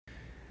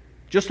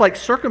Just like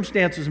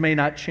circumstances may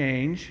not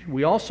change,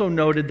 we also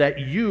noted that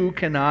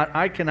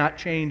I cannot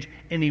change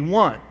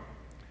anyone.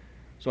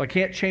 So I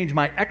can't change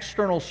my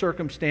external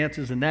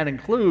circumstances, and that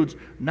includes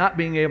not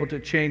being able to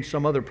change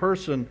some other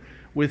person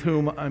with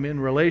whom I'm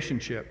in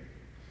relationship.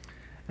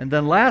 And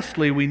then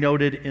lastly, we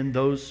noted in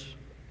those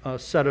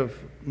set of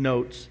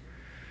notes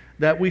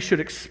that we should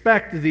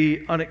expect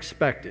the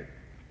unexpected.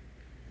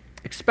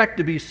 Expect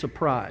to be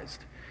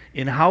surprised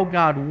in how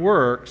God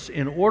works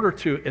in order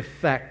to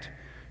effect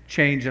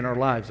change in our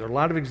lives. There are a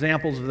lot of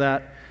examples of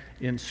that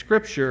in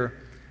Scripture,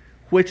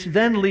 which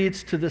then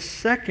leads to the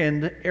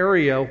second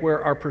area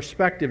where our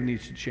perspective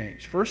needs to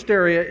change. First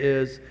area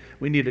is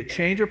we need a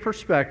change of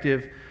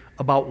perspective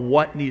about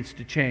what needs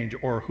to change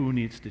or who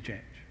needs to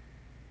change.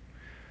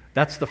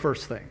 That's the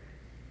first thing.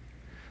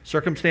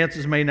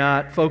 Circumstances may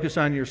not. Focus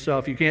on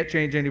yourself. You can't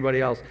change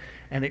anybody else.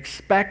 And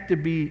expect to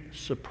be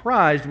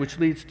surprised, which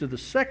leads to the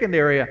second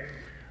area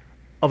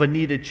of a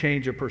needed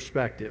change of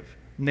perspective,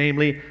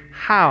 namely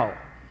how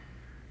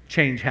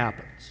change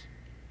happens.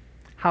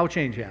 How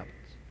change happens.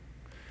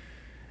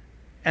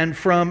 And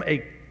from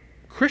a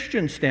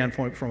Christian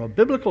standpoint, from a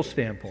biblical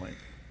standpoint,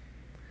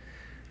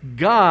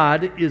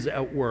 God is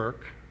at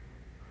work.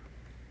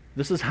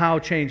 This is how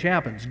change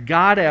happens.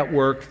 God at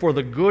work for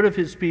the good of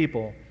His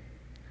people,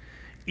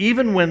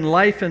 even when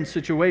life and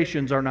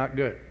situations are not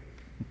good.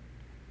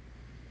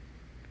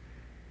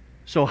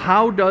 So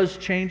how does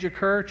change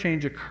occur?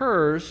 Change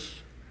occurs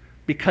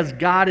because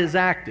God is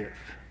active.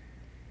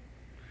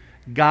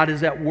 God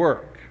is at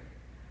work.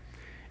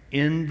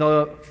 In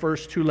the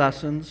first two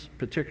lessons,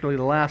 particularly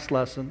the last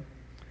lesson,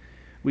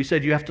 we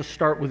said you have to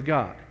start with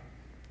God.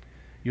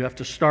 You have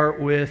to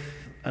start with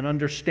an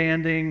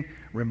understanding,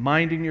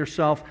 reminding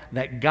yourself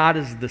that God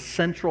is the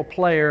central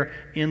player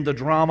in the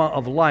drama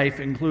of life,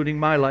 including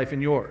my life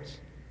and yours.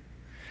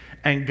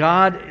 And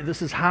God,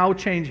 this is how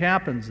change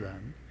happens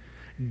then.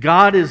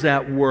 God is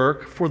at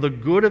work for the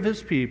good of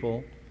His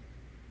people,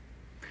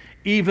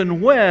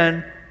 even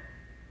when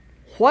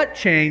what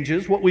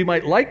changes, what we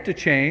might like to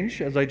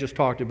change, as I just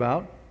talked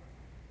about,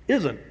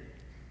 isn't.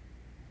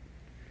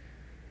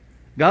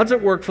 God's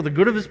at work for the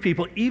good of His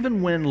people,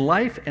 even when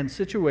life and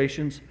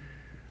situations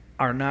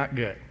are not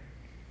good.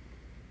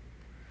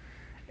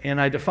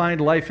 And I defined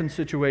life and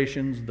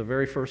situations the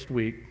very first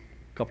week,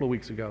 a couple of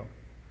weeks ago,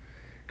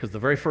 because the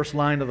very first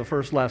line of the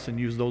first lesson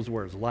used those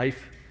words,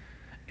 life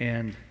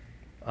and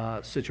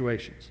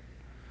situations.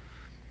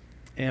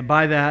 And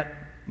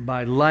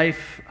by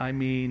life, I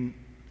mean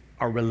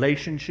our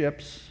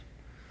relationships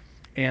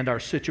and our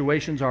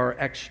situations, our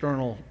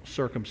external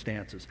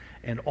circumstances.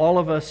 And all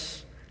of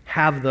us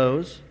have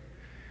those.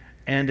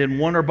 And in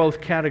one or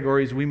both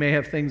categories, we may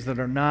have things that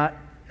are not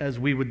as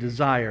we would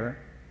desire.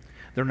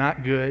 They're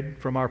not good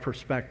from our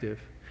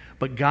perspective.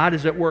 But God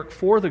is at work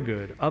for the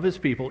good of His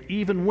people,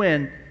 even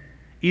when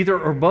either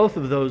or both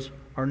of those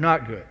are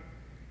not good.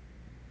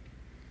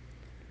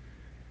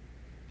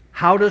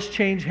 How does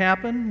change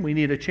happen? We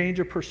need a change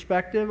of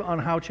perspective on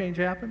how change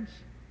happens.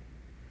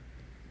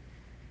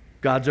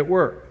 God's at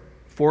work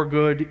for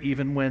good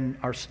even when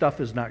our stuff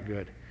is not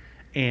good.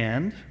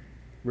 And,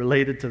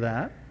 related to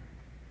that,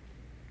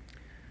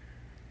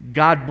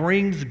 God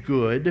brings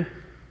good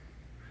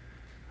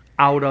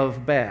out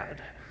of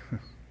bad.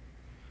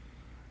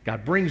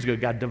 God brings good.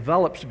 God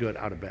develops good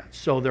out of bad.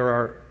 So there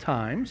are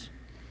times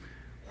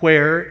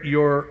where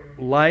your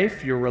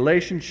life, your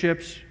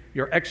relationships,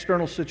 your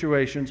external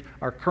situations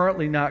are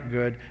currently not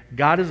good.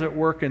 God is at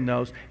work in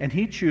those, and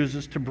He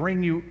chooses to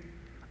bring you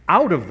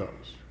out of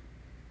those.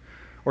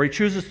 Or He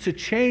chooses to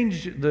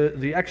change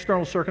the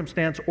external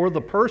circumstance or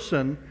the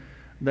person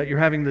that you're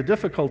having the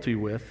difficulty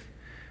with,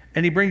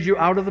 and He brings you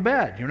out of the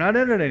bad. You're not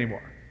in it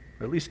anymore,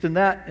 at least in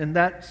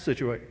that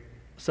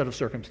set of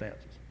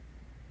circumstances.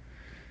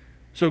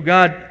 So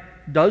God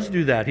does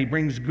do that. He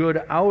brings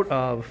good out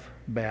of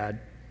bad,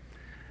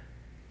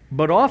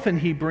 but often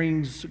He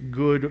brings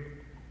good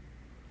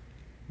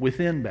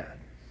within bad.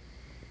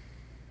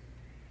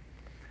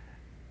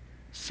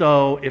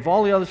 So if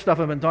all the other stuff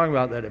I've been talking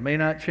about, that it may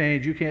not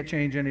change, you can't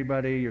change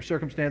anybody, your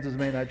circumstances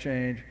may not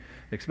change,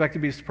 expect to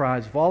be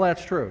surprised, if all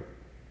that's true,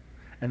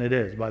 and it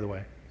is, by the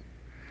way,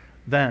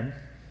 then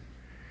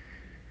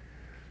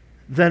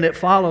it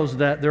follows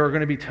that there are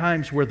going to be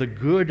times where the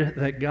good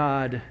that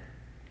God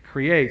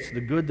creates, the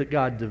good that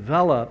God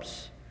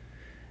develops,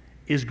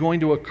 is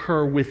going to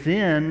occur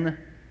within,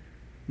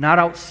 not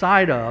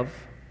outside of,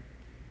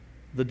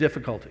 the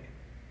difficulty.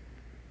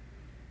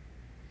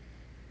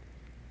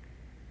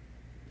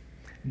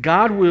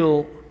 God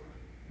will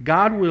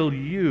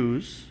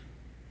use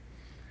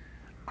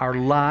our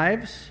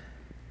lives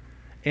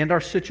and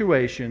our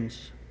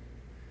situations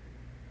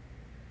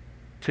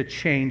to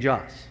change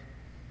us.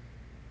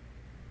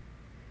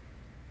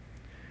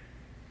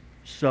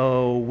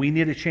 So we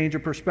need a change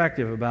of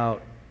perspective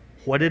about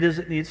what it is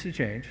that needs to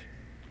change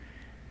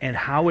and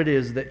how it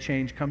is that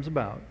change comes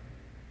about.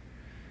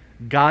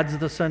 God's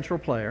the central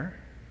player.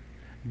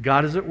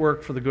 God is at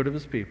work for the good of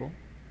His people.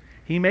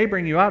 He may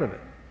bring you out of it.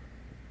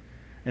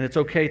 And it's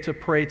okay to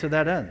pray to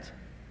that end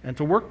and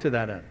to work to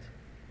that end.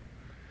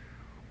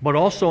 but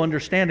also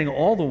understanding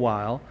all the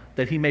while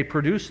that he may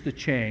produce the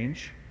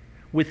change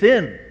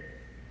within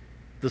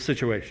the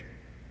situation.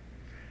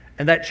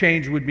 And that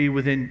change would be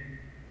within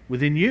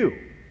you.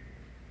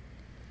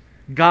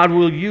 God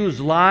will use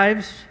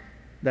lives,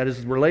 that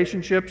is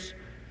relationships,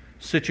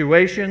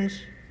 situations,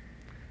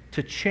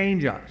 to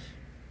change us.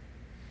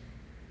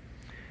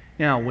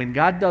 Now, when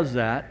God does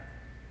that,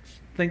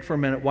 think for a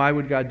minute, why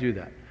would God do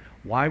that?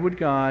 Why would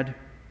God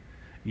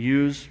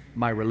use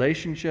my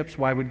relationships?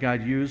 Why would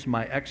God use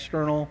my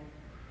external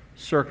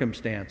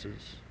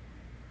circumstances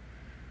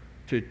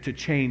to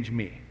change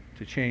me,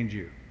 to change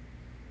you?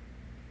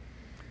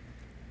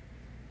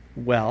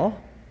 Well,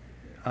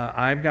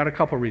 I've got a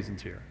couple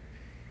reasons here.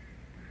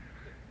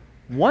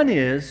 One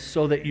is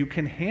so that you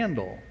can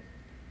handle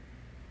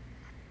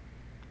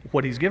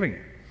what He's giving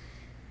you.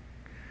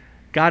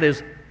 God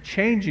is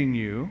changing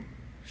you,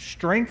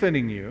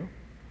 strengthening you,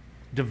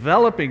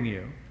 developing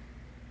you,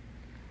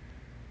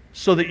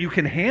 so that you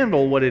can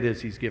handle what it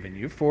is He's given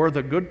you for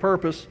the good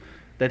purpose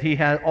that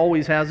He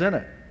always has in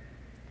it.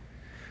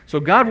 So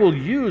God will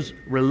use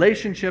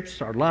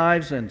relationships, our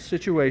lives, and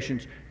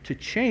situations to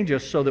change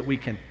us so that we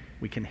can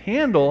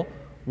handle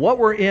what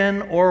we're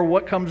in or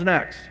what comes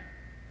next.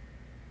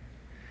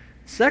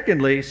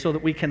 Secondly, so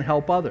that we can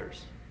help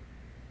others.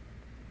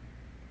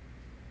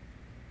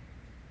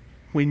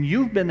 When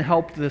you've been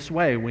helped this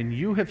way, when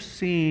you've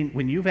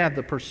had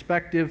the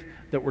perspective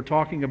that we're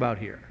talking about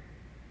here,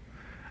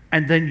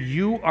 and then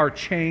you are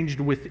changed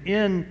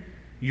within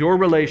your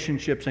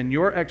relationships and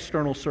your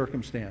external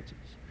circumstances,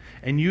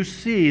 and you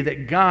see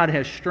that God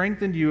has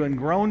strengthened you and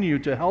grown you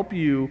to help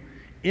you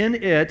in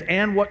it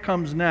and what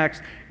comes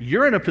next,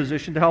 you're in a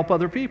position to help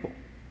other people.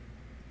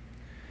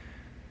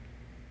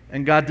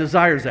 And God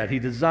desires that. He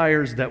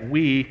desires that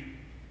we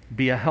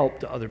be a help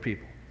to other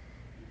people.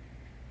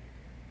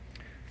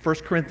 1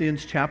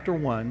 Corinthians chapter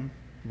 1,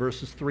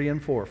 verses 3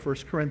 and 4. 1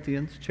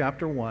 Corinthians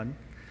chapter 1,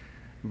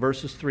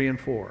 verses 3 and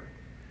 4.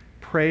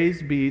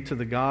 Praise be to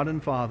the God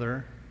and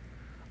Father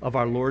of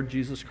our Lord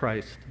Jesus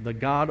Christ, the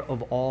God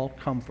of all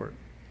comfort,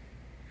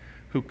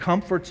 who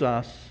comforts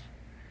us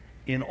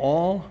in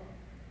all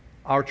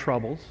our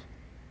troubles,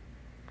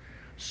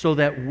 so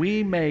that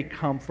we may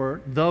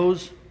comfort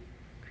those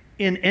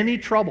in any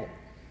trouble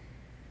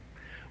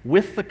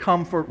with the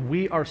comfort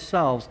we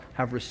ourselves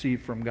have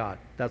received from God.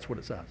 That's what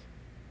it says.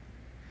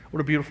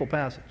 What a beautiful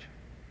passage.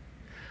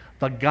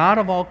 The God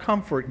of all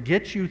comfort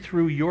gets you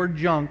through your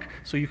junk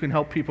so you can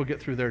help people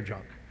get through their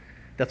junk.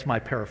 That's my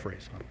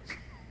paraphrase on this.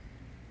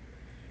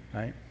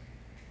 Right?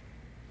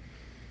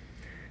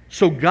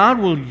 So God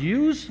will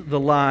use the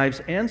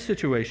lives and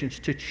situations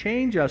to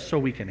change us so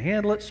we can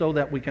handle it, so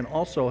that we can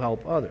also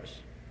help others.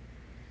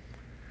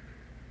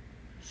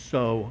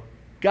 So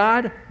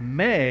God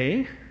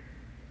may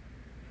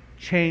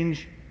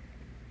change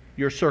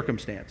your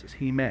circumstances.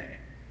 He may.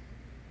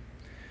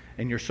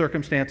 And your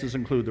circumstances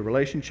include the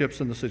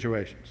relationships and the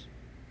situations.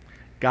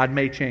 God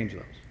may change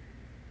those.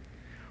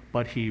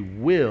 But He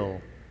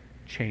will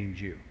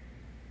change you.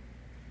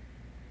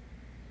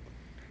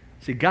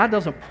 See, God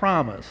doesn't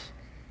promise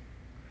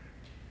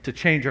to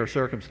change our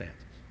circumstances.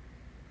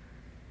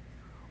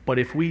 But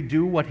if we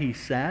do what He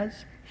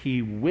says,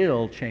 He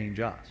will change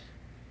us.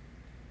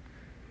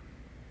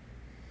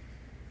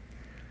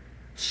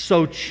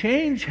 So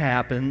change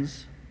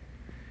happens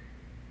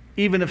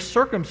even if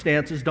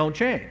circumstances don't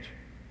change.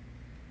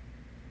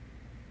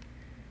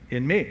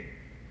 In me,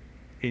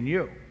 in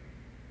you.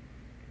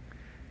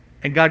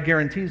 And God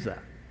guarantees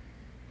that.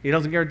 He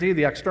doesn't guarantee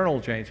the external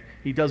change.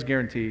 He does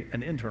guarantee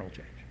an internal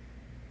change.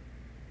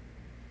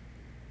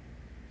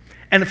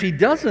 And if He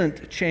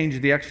doesn't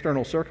change the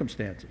external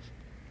circumstances,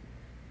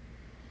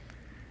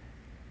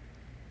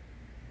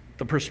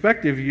 the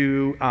perspective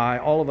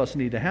all of us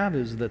need to have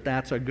is that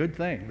that's a good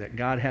thing, that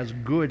God has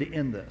good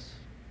in this,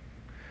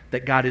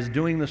 that God is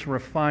doing this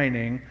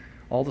refining,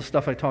 all the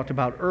stuff I talked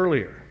about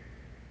earlier.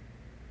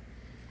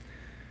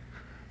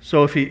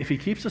 So if he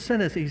keeps us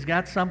in it, He's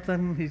got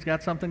something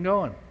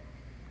going.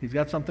 He's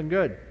got something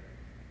good.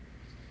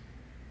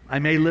 I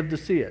may live to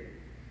see it.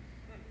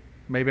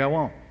 Maybe I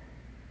won't.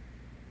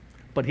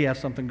 But He has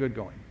something good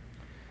going.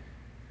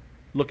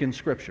 Look in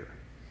Scripture.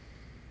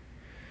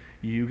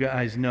 You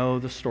guys know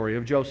the story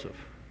of Joseph.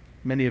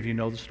 Many of you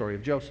know the story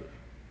of Joseph.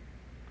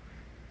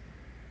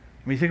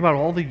 When you think about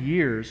all the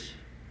years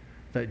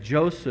that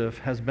Joseph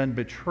has been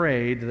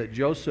betrayed, that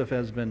Joseph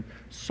has been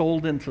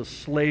sold into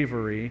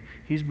slavery,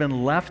 he's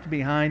been left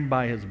behind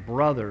by his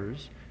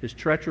brothers, his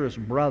treacherous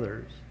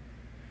brothers.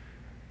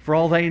 For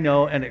all they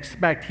know and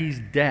expect, he's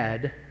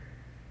dead.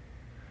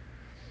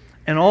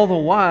 And all the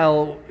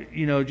while,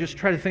 just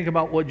try to think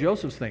about what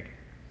Joseph's thinking.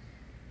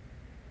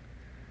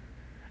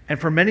 And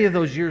for many of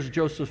those years,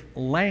 Joseph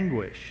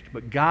languished.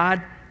 But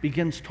God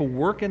begins to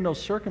work in those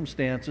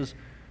circumstances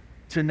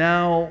to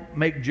now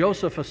make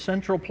Joseph a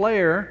central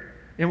player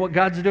in what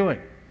God's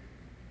doing.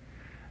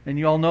 And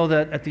you all know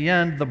that at the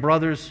end, the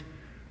brothers,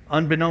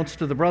 unbeknownst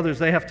to the brothers,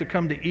 they have to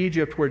come to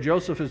Egypt, where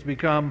Joseph has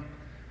become,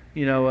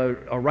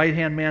 a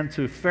right-hand man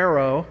to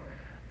Pharaoh,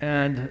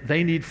 and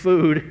they need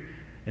food.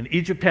 And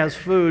Egypt has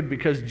food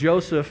because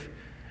Joseph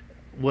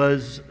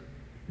was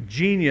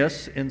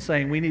genius in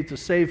saying we need to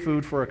save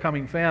food for a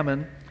coming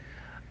famine.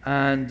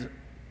 And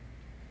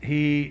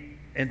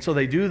so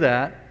they do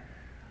that.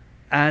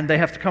 And they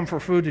have to come for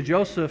food to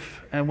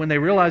Joseph. And when they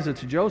realize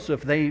it's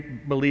Joseph, they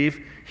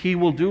believe he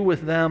will do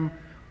with them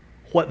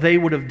what they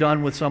would have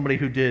done with somebody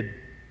who did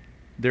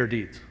their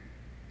deeds.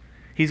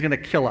 He's going to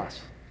kill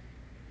us.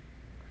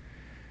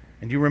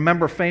 And you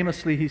remember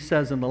famously he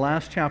says in the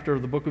last chapter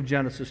of the book of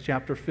Genesis,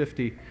 chapter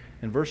 50,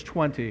 and verse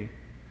 20,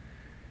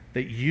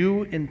 that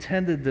you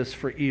intended this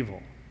for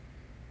evil,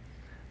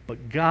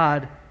 but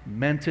God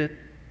meant it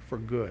for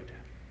good.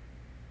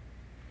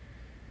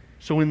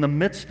 So in the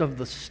midst of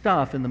the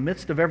stuff, in the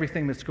midst of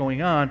everything that's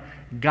going on,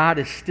 God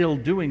is still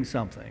doing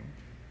something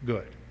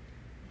good.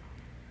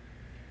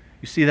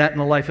 You see that in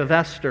the life of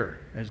Esther,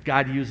 as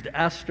God used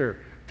Esther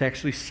to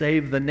actually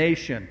save the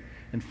nation.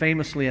 And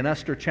famously in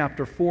Esther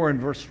chapter 4 and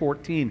verse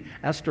 14,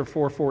 Esther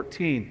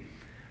 4:14,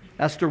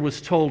 Esther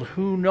was told,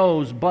 "Who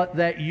knows but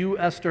that you,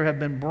 Esther, have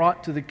been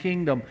brought to the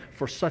kingdom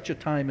for such a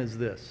time as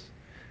this."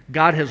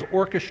 God has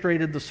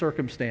orchestrated the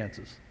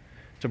circumstances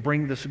to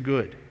bring this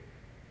good.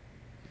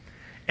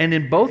 And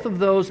in both of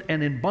those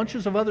and in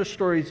bunches of other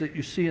stories that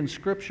you see in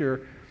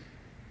Scripture,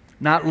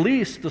 not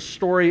least the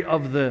story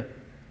of the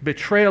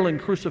betrayal and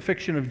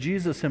crucifixion of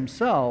Jesus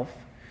himself,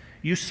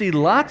 you see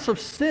lots of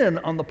sin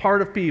on the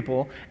part of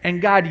people,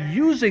 and God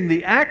using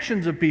the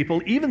actions of people,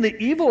 even the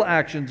evil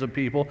actions of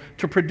people,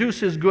 to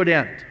produce his good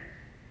end.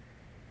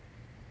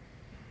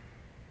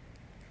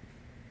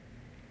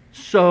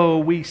 So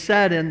we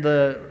said in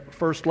the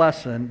first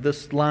lesson,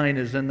 this line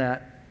is in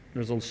that,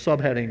 there's a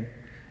subheading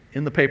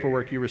in the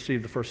paperwork you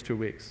received the first 2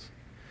 weeks.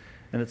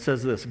 And it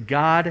says this: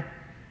 God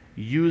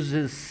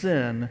uses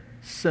sin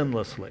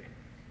sinlessly.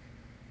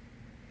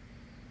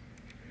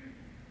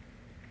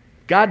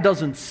 God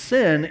doesn't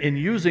sin in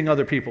using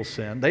other people's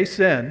sin. They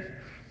sin.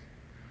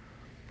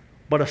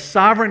 But a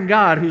sovereign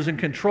God who's in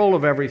control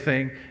of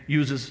everything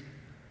uses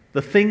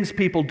the things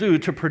people do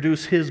to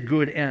produce his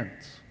good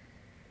ends.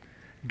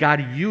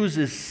 God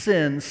uses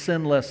sin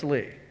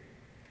sinlessly.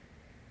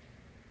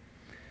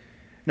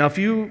 Now, if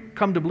you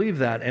come to believe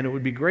that, and it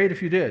would be great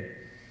if you did,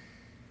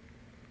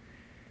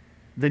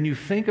 then you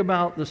think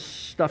about the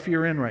stuff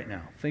you're in right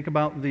now. Think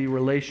about the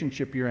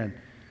relationship you're in.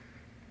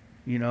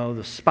 You know,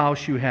 the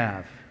spouse you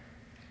have.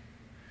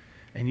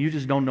 And you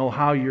just don't know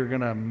how you're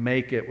going to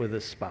make it with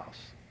this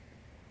spouse.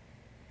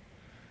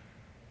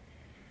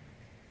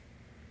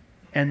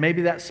 And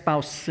maybe that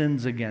spouse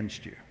sins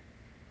against you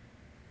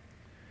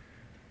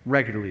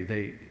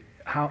regularly.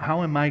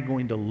 How am I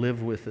going to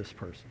live with this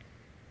person?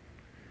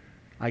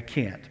 I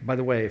can't. By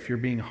the way, if you're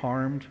being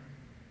harmed,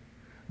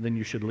 then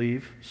you should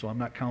leave. So I'm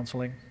not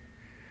counseling.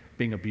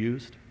 Being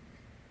abused.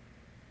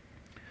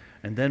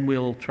 And then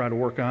we'll try to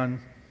work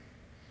on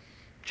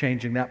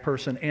changing that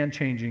person and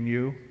changing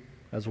you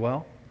as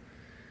well.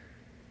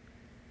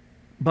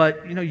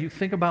 But, you know, you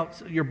think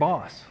about your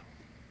boss.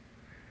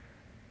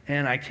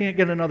 And I can't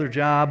get another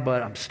job,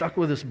 but I'm stuck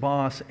with this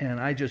boss, and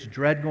I just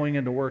dread going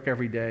into work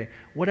every day.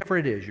 Whatever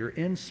it is, you're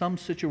in some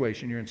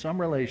situation, you're in some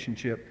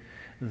relationship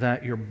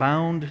that you're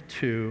bound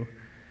to.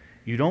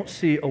 You don't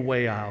see a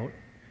way out.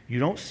 You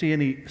don't see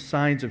any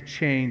signs of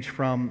change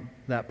from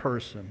that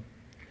person.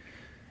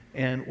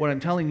 And what I'm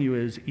telling you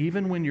is,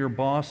 even when your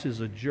boss is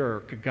a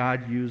jerk,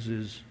 God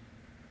uses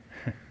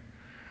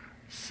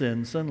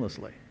sin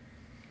sinlessly.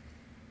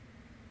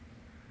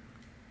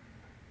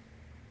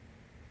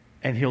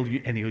 And he'll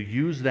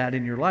use that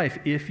in your life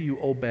if you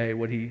obey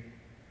what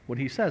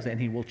he says,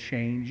 and he will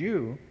change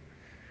you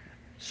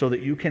so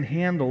that you can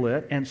handle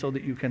it and so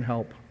that you can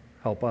help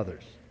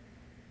others.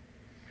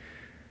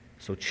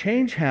 So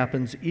change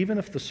happens even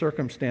if the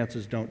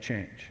circumstances don't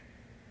change.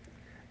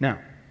 Now,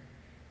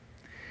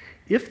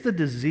 if the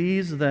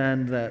disease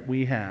then that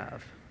we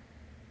have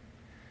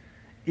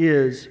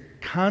is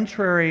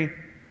contrary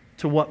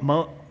to what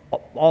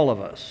all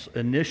of us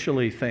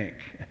initially think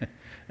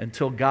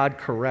until God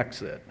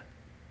corrects it,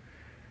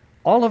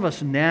 all of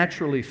us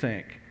naturally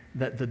think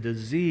that the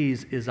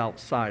disease is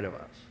outside of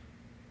us.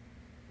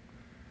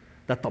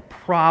 That the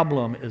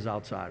problem is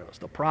outside of us.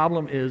 The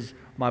problem is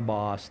my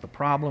boss. The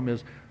problem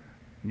is,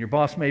 and your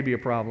boss may be a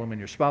problem, and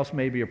your spouse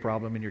may be a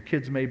problem, and your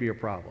kids may be a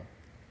problem.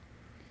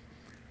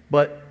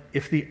 But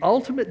if the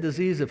ultimate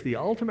disease, if the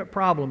ultimate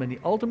problem, and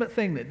the ultimate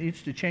thing that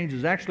needs to change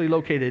is actually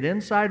located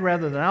inside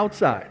rather than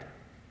outside,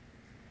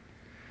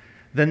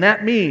 then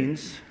that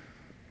means,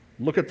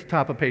 look at the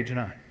top of page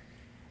 9.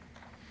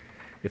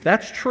 If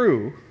that's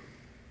true,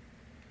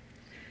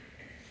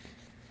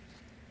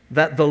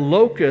 that the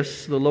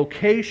locus, the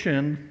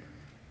location,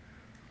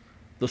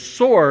 the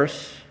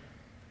source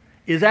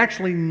is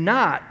actually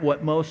not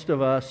what most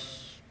of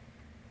us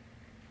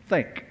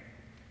think.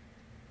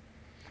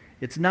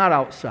 It's not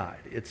outside,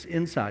 it's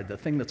inside. The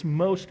thing that's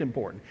most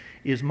important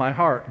is my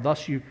heart.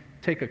 Thus, you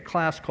take a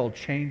class called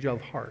Change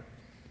of Heart.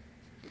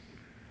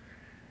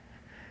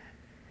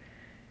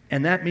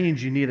 And that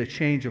means you need a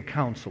change of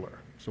counselor.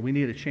 So we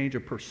need a change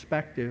of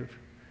perspective,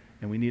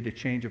 and we need a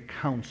change of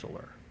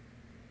counselor.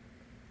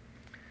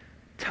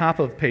 top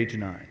of page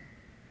 9.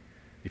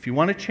 If you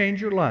want to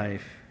change your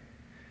life,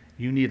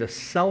 you need a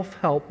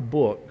self-help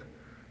book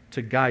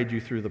to guide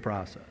you through the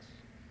process.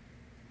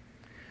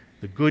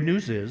 The good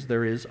news is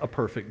there is a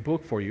perfect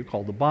book for you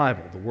called the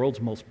Bible, the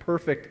world's most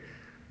perfect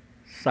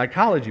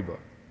psychology book.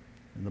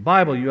 In the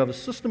Bible, you have a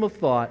system of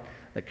thought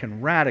that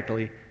can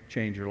radically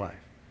change your life.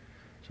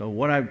 So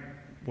what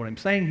I'm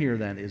saying here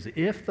then is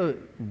if the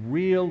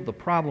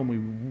problem we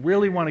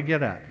really want to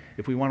get at,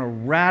 if we want a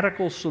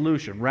radical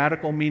solution,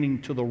 radical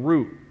meaning to the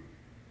root,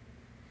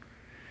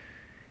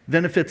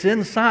 then if it's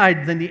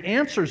inside, then the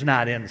answer's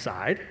not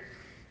inside.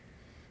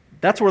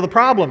 That's where the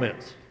problem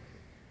is.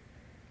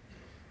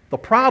 The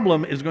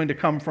problem is going to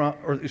come from,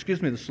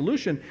 the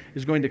solution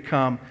is going to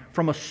come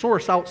from a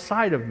source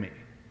outside of me.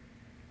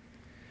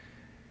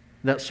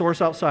 That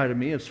source outside of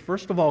me is,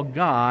 first of all,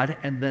 God,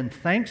 and then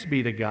thanks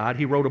be to God,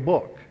 He wrote a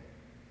book.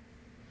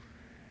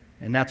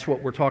 And that's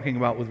what we're talking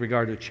about with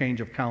regard to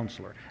change of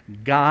counselor.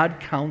 God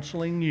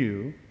counseling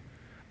you,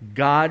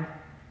 God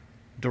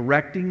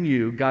directing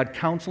you, God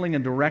counseling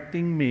and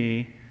directing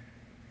me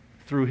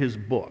through His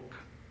book.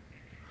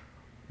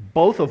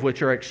 Both of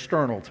which are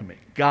external to me.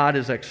 God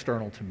is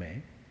external to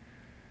me.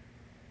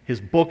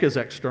 His book is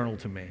external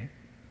to me.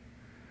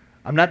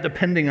 I'm not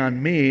depending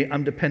on me,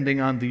 I'm depending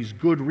on these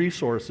good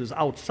resources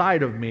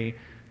outside of me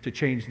to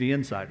change the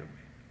inside of me.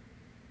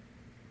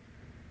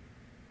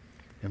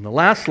 In the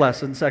last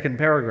lesson, second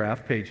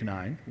paragraph, page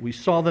 9, we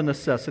saw the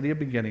necessity of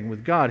beginning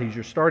with God. He's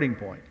your starting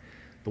point,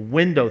 the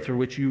window through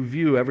which you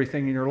view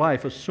everything in your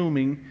life,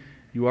 assuming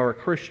you are a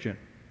Christian.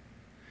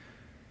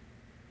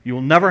 You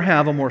will never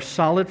have a more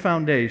solid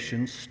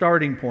foundation,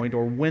 starting point,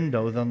 or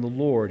window than the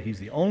Lord. He's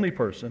the only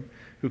person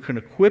who can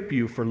equip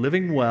you for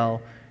living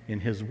well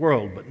in His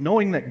world. But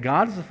knowing that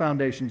God is the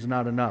foundation is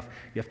not enough.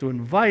 You have to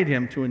invite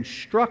Him to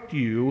instruct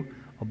you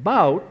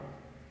about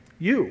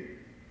you.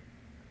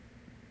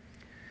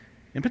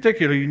 In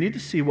particular, you need to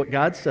see what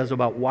God says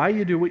about why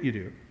you do what you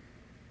do,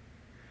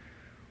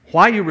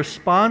 why you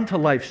respond to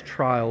life's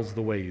trials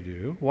the way you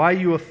do, why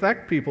you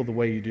affect people the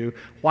way you do,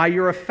 why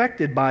you're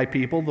affected by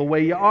people the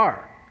way you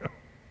are.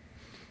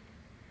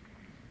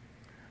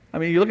 I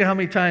mean, you look at how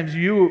many times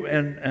you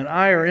and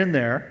I are in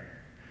there,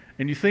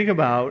 and you think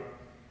about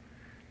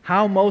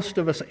how most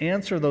of us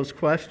answer those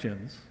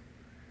questions.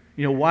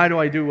 You know, why do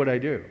I do what I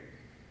do?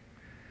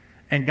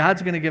 And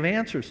God's going to give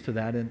answers to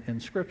that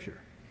in Scripture.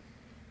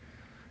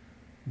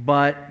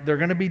 But they're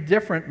going to be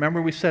different. Remember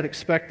we said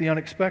expect the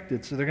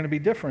unexpected, so they're going to be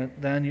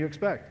different than you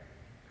expect.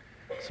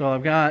 So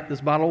I've got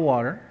this bottle of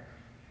water,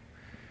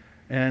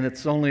 and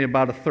it's only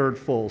about a third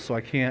full, so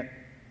I can't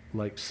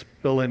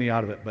spill any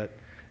out of it. But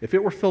if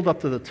it were filled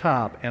up to the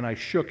top and I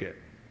shook it,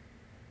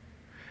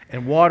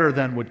 and water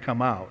then would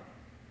come out,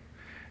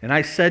 and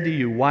I said to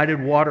you, why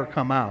did water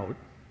come out?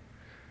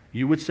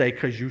 You would say,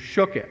 because you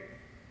shook it.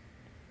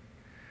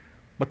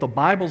 But the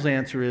Bible's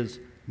answer is,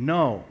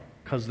 no,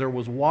 because there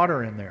was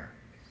water in there.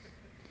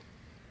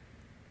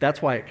 That's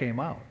why it came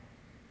out.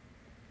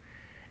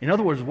 In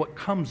other words, what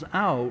comes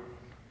out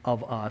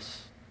of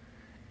us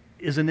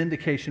is an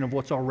indication of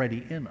what's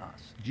already in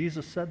us.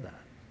 Jesus said that.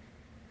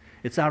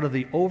 It's out of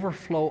the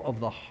overflow of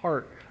the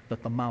heart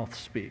that the mouth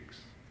speaks.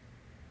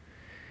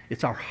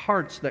 It's our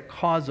hearts that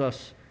cause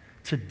us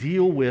to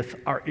deal with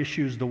our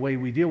issues the way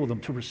we deal with them,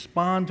 to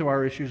respond to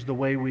our issues the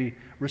way we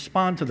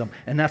respond to them.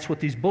 And that's what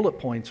these bullet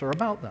points are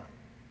about then.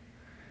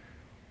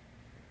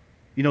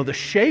 You know, the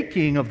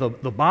shaking of the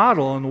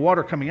bottle and the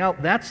water coming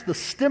out, that's the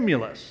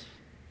stimulus.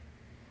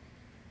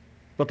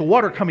 But the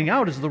water coming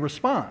out is the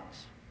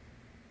response.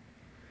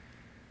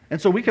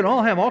 And so we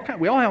all have all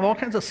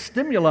kinds of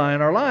stimuli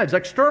in our lives,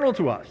 external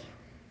to us.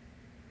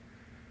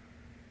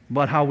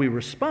 But how we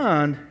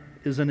respond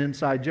is an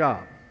inside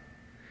job.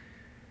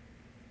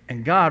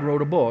 And God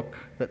wrote a book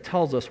that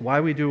tells us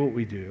why we do what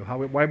we do,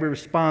 why we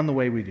respond the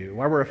way we do,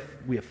 why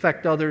we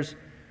affect others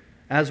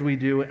as we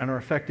do and are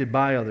affected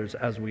by others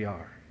as we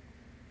are.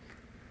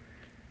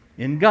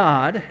 In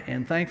God,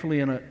 and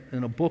thankfully in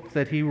a book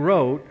that He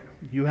wrote,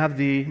 you have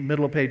the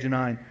middle of page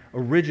 9,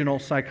 original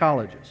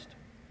psychologist.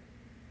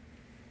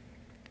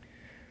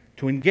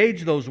 To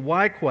engage those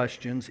why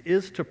questions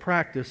is to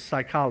practice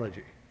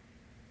psychology.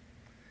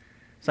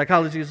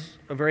 Psychology is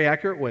a very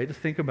accurate way to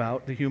think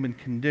about the human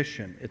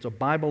condition. It's a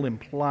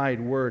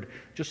Bible-implied word,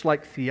 just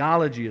like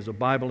theology is a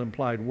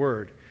Bible-implied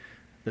word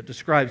that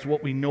describes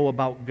what we know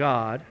about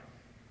God.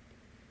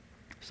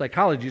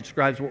 Psychology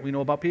describes what we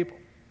know about people.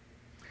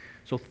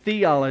 So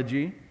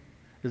theology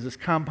is this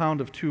compound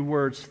of two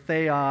words,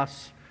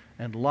 theos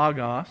and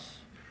logos.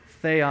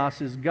 Theos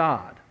is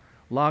God.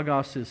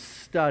 Logos is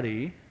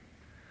study.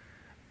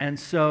 And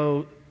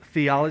so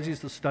theology is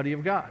the study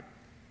of God.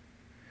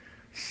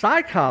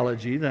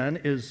 Psychology,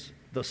 then, is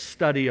the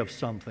study of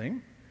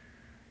something.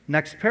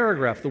 Next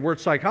paragraph, the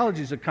word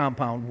psychology is a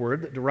compound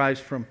word that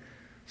derives from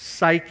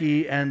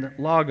psyche and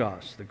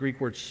logos, the Greek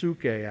word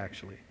suke,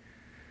 actually.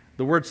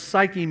 The word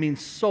psyche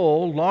means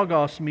soul.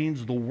 Logos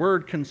means the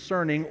word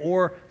concerning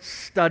or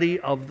study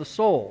of the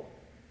soul.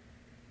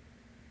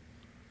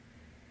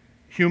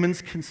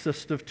 Humans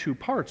consist of two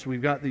parts.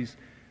 We've got these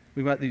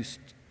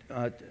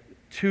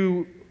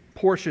two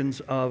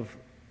portions of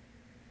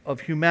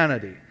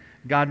humanity.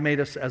 God made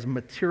us as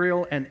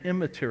material and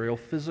immaterial,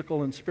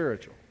 physical and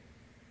spiritual.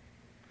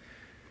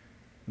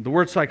 The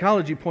word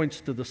psychology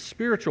points to the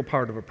spiritual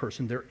part of a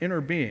person, their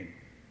inner being.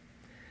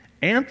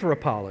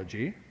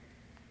 Anthropology,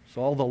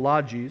 so all the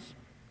logies,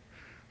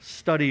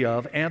 study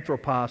of,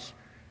 anthropos,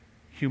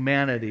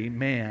 humanity,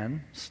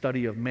 man,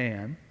 study of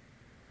man,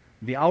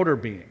 the outer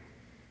being.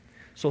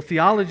 So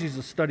theology is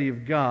the study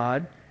of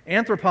God,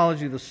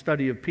 anthropology the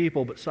study of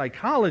people, but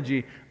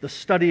psychology the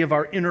study of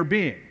our inner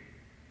being.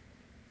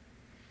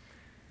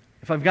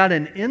 If I've got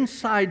an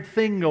inside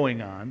thing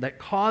going on that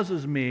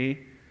causes me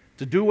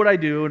to do what I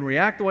do and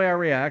react the way I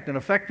react and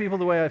affect people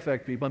the way I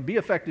affect people and be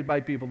affected by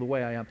people the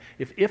way I am,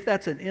 if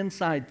that's an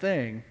inside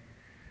thing,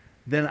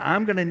 then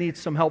I'm going to need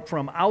some help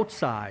from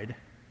outside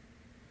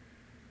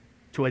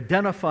to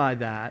identify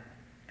that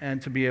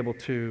and to be able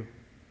to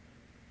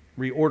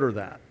reorder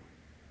that.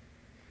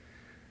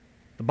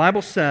 The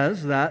Bible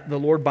says that the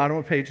Lord, bottom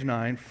of page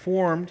 9,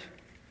 formed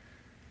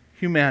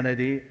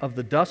humanity of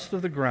the dust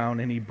of the ground,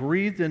 and He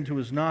breathed into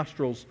his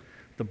nostrils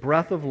the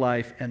breath of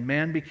life, and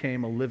man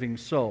became a living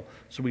soul.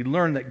 So we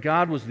learn that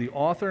God was the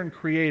author and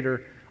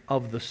creator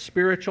of the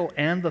spiritual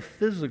and the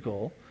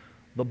physical,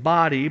 the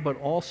body, but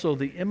also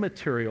the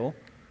immaterial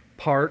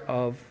part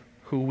of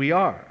who we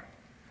are.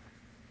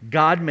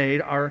 God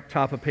made our,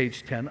 top of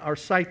page 10, our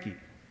psyche.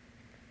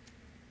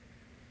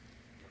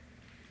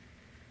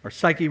 Our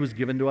psyche was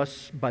given to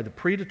us by the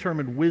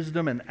predetermined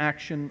wisdom and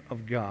action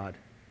of God.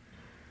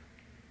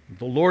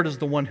 The Lord is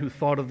the one who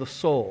thought of the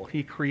soul.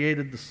 He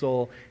created the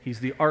soul. He's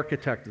the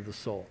architect of the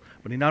soul.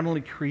 But He not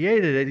only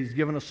created it, He's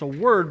given us a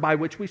word by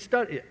which we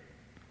study it,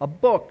 a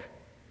book.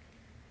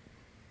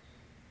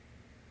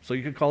 So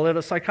you could call it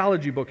a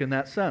psychology book in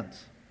that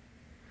sense.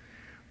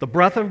 The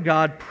breath of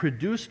God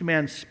produced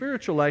man's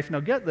spiritual life. Now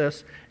get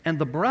this, and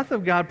the breath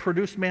of God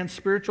produced man's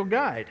spiritual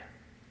guide,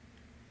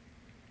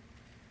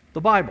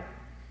 the Bible.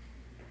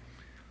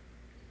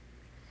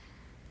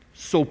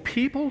 So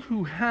people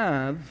who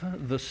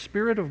have the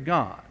Spirit of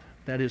God,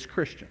 that is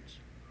Christians,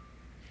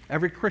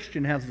 every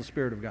Christian has the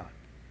Spirit of God.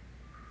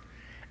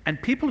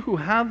 And people who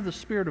have the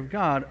Spirit of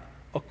God,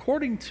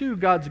 according to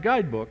God's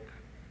guidebook,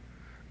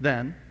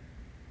 then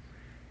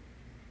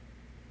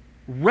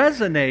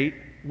resonate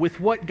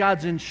with what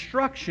God's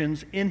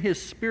instructions in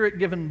His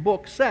Spirit-given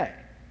book say.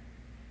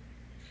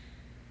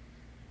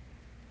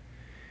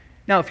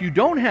 Now, if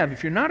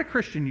you're not a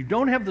Christian, you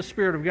don't have the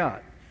Spirit of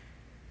God,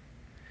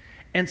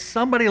 and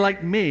somebody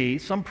like me,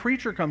 some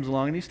preacher comes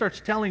along and he starts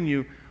telling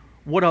you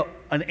what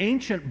an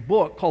ancient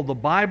book called the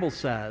Bible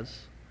says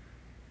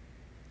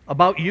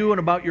about you and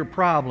about your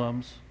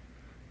problems,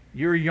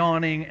 you're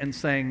yawning and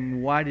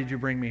saying, "Why did you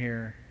bring me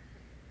here?"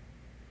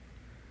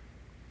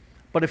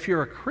 But if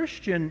you're a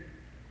Christian,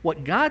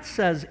 what God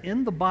says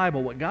in the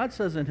Bible, what God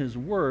says in His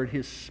Word,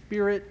 His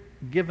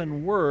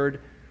Spirit-given Word,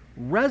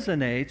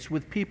 resonates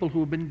with people who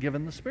have been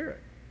given the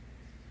Spirit.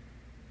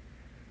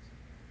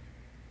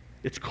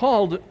 It's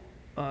called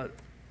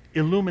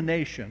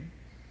illumination.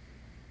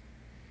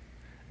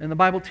 And the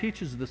Bible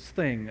teaches this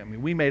thing. I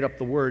mean, we made up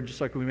the word,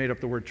 just like we made up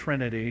the word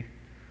Trinity,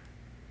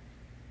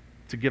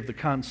 to give the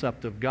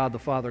concept of God the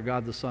Father,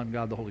 God the Son,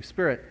 God the Holy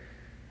Spirit.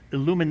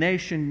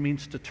 Illumination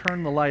means to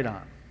turn the light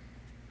on.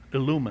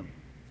 Illumine.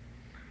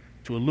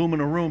 To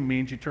illumine a room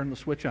means you turn the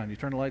switch on, you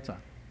turn the lights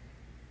on.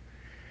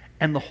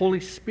 And the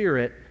Holy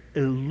Spirit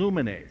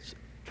illuminates,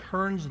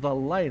 turns the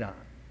light on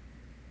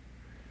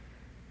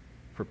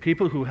for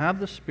people who have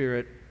the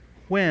Spirit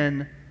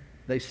when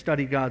they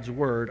study God's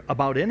Word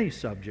about any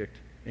subject,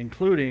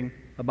 including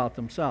about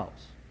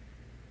themselves.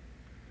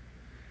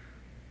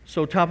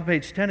 So top of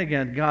page 10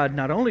 again, God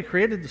not only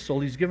created the soul,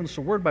 He's given us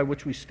a word by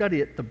which we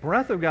study it. The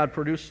breath of God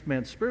produced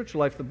man's spiritual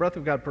life. The breath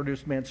of God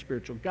produced man's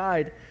spiritual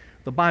guide.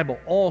 The Bible,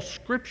 all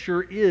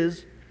Scripture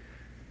is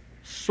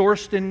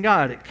sourced in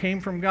God. It came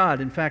from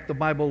God. In fact, the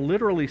Bible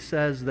literally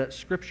says that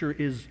Scripture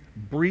is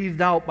breathed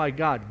out by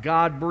God.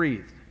 God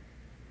breathed.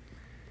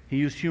 He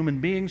used human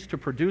beings to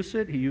produce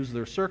it. He used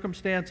their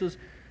circumstances.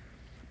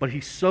 But He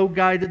so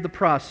guided the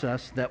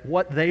process that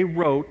what they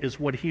wrote is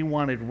what He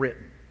wanted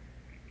written.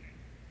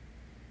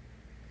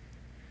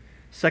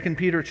 2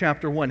 Peter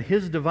chapter 1,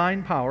 His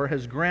divine power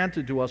has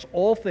granted to us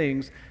all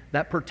things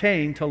that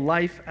pertain to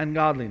life and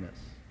godliness,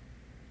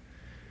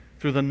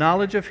 through the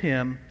knowledge of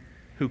Him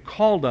who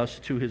called us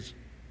to His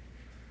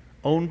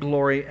own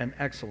glory and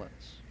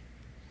excellence.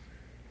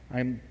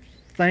 I'm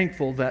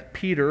thankful that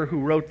Peter, who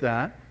wrote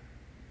that,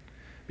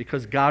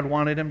 because God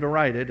wanted him to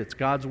write it, it's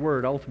God's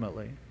word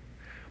ultimately.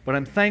 But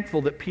I'm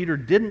thankful that Peter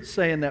didn't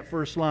say in that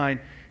first line,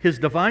 His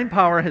divine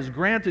power has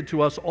granted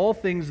to us all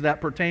things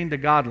that pertain to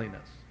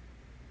godliness.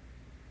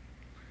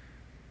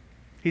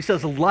 He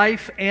says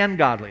life and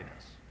godliness.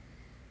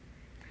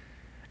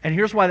 And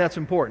here's why that's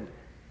important.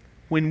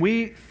 When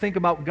we think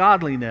about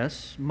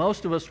godliness,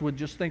 most of us would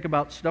just think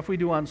about stuff we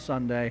do on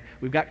Sunday.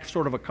 We've got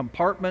sort of a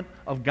compartment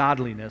of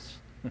godliness.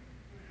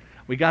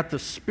 We got the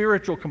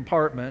spiritual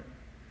compartment,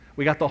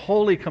 We got the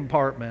holy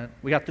compartment.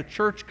 We got the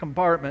church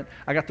compartment.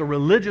 I got the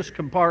religious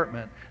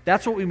compartment.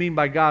 That's what we mean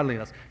by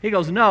godliness. He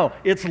goes, no,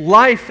 it's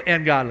life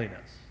and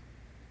godliness.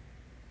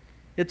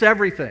 It's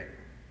everything.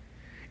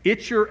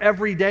 It's your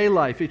everyday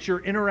life. It's your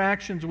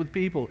interactions with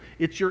people.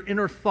 It's your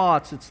inner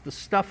thoughts. It's the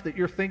stuff that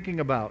you're thinking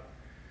about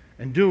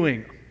and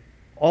doing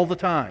all the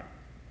time.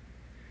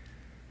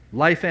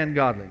 Life and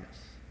godliness.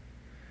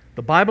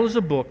 The Bible is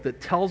a book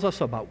that tells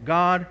us about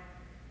God,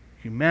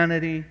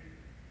 humanity,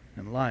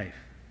 and life.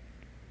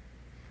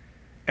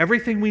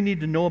 Everything we need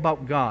to know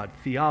about God,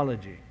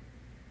 theology,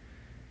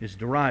 is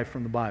derived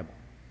from the Bible.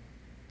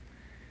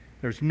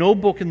 There's no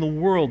book in the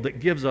world that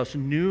gives us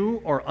new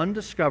or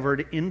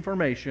undiscovered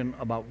information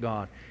about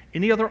God.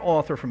 Any other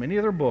author from any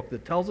other book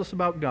that tells us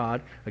about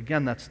God,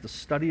 again, that's the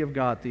study of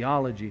God,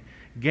 theology,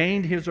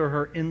 gained his or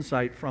her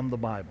insight from the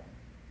Bible.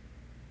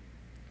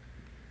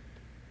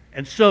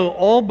 And so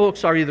all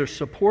books are either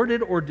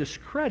supported or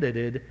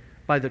discredited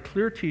by the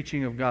clear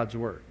teaching of God's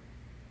Word.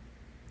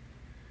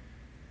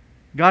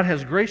 God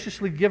has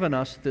graciously given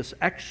us this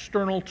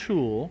external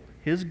tool,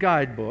 His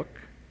guidebook,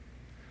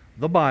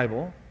 the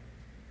Bible,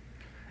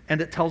 and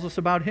it tells us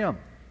about Him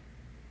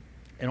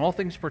and all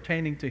things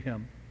pertaining to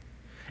Him.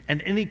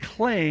 And any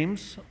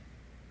claims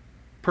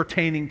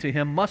pertaining to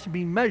Him must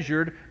be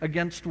measured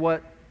against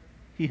what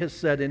He has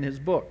said in His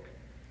book.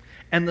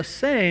 And the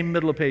same,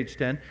 middle of page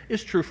 10,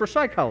 is true for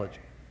psychology.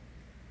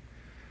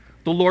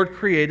 The Lord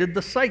created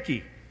the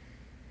psyche,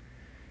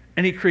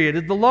 and He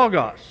created the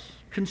logos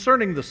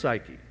concerning the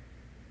psyche,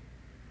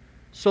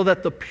 so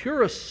that the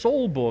purest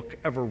soul book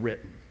ever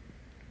written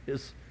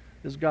is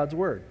God's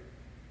Word.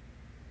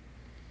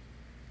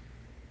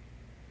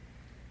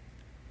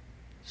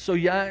 So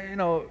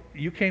yeah,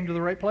 you came to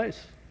the right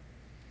place.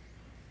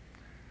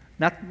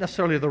 Not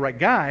necessarily the right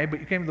guy, but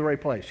you came to the right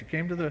place. You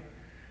came to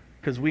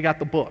because we got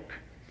the book.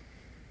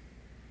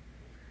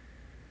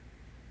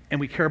 And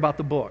we care about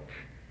the book.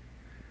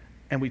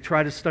 And we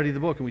try to study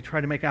the book, and we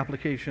try to make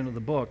application of the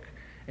book.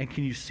 And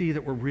can you see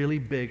that we're really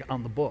big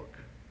on the book?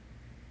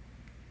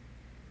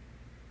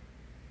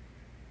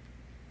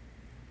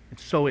 And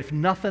so if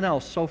nothing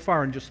else, so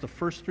far in just the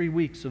first 3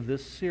 weeks of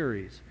this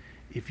series,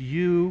 if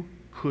you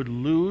could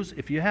lose,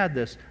 if you had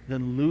this,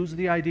 then lose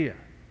the idea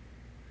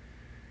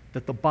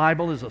that the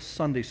Bible is a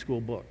Sunday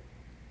school book,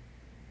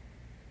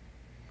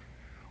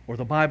 or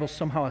the Bible's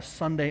somehow a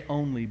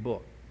Sunday-only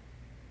book.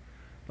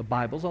 The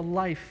Bible's a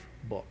life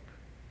book.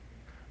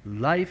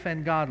 Life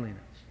and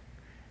godliness.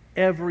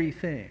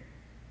 Everything.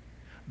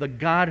 The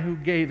God who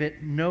gave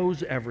it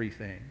knows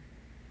everything.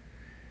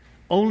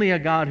 Only a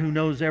God who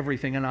knows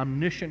everything, an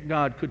omniscient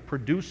God, could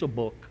produce a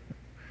book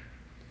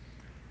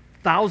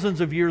thousands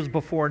of years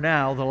before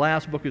now. The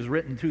last book is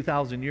written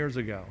 2,000 years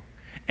ago.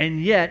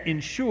 And yet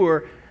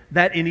ensure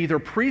that in either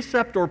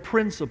precept or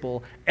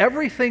principle,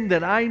 everything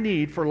that I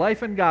need for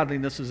life and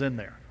godliness is in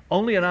there.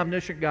 Only an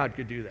omniscient God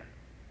could do that.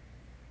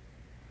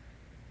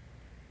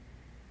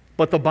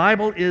 But the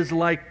Bible is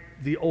like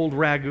the old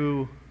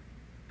ragu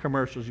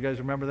commercials. You guys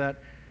remember that?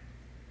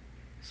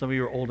 Some of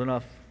you are old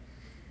enough.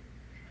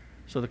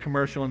 So the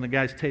commercial, and the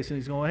guy's tasting,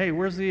 he's going, hey,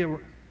 where's the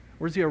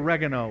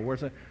oregano?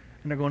 And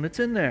they're going, it's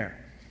in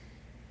there.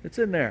 It's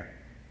in there.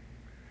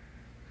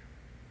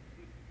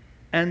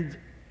 And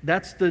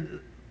that's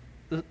the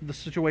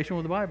situation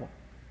with the Bible.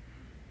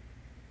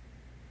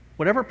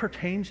 Whatever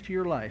pertains to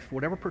your life,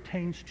 whatever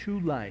pertains to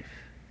life,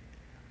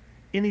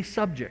 any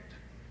subject,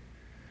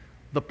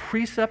 the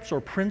precepts or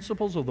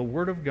principles of the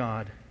Word of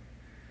God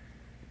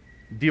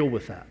deal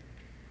with that.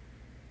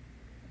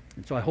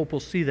 And so I hope we'll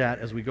see that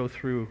as we go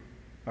through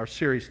our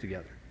series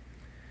together.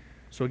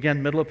 So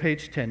again, middle of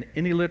page 10,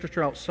 any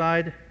literature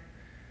outside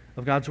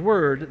of God's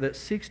Word that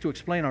seeks to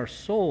explain our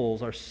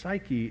souls, our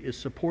psyche, is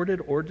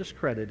supported or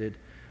discredited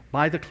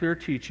by the clear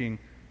teaching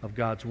of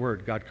God's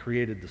Word. God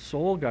created the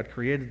soul. God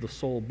created the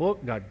soul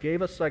book. God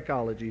gave us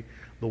psychology,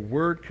 the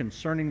Word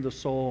concerning the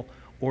soul,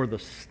 or the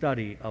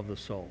study of the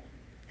soul.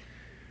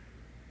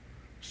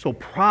 So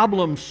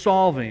problem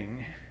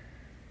solving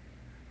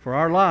for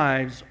our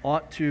lives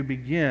ought to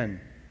begin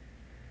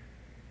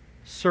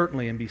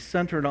certainly and be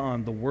centered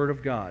on the Word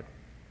of God.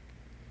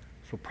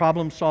 So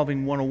problem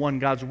solving 101,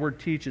 God's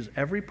Word teaches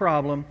every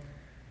problem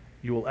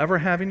you will ever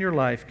have in your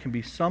life can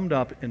be summed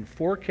up in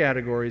 4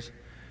 categories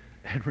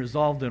and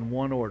resolved in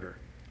one order.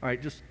 All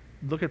right, just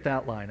look at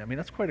that line. I mean,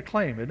 that's quite a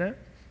claim, isn't it?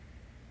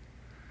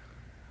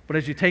 But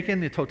as you take in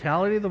the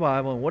totality of the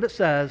Bible and what it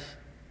says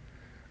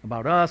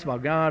about us,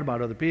 about God,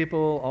 about other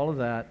people, all of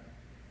that,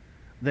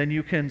 then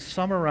you can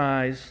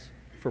summarize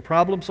for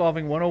Problem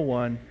Solving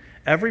 101,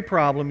 every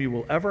problem you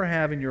will ever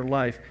have in your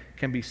life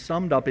can be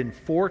summed up in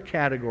 4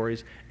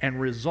 categories and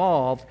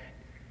resolved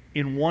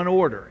in one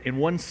order, in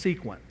one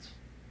sequence.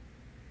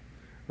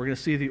 We're going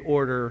to see the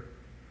order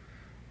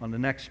on the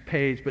next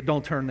page, but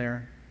don't turn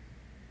there.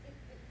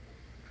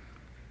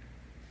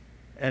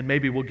 And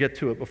maybe we'll get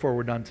to it before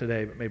we're done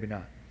today, but maybe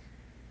not.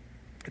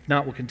 If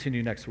not, we'll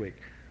continue next week.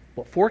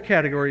 But 4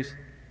 categories,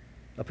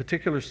 a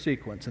particular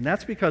sequence. And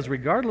that's because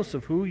regardless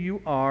of who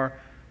you are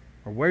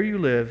or where you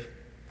live,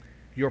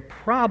 your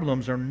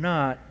problems are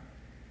not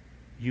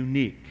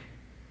unique.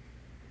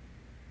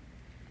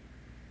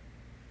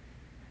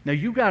 Now,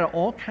 you've got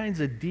all kinds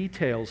of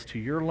details to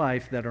your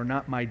life that are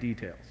not my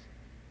details.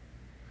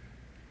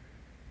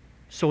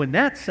 So in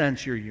that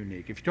sense, you're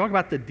unique, if you talk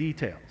about the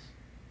details.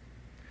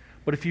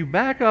 But if you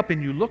back up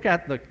and you look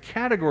at the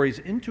categories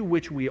into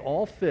which we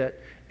all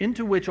fit,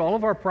 into which all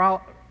of our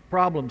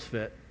problems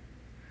fit,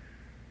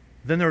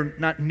 then they're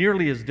not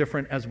nearly as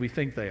different as we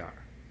think they are.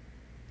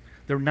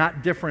 They're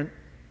not different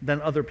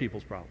than other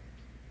people's problems.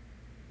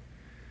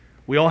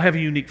 We all have a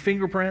unique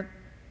fingerprint,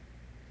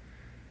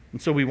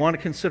 and so we want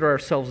to consider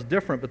ourselves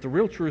different, but the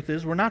real truth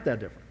is we're not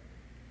that different.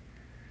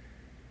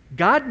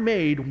 God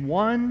made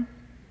one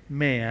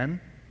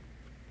man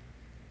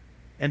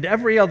and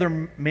every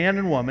other man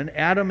and woman,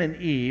 Adam and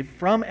Eve,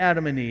 from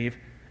Adam and Eve,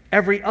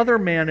 every other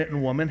man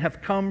and woman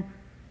have come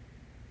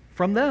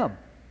from them.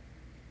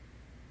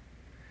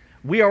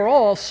 We are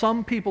all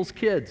some people's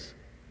kids.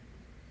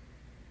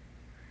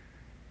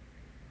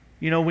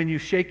 You know, when you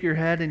shake your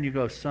head and you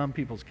go, some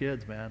people's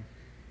kids, man.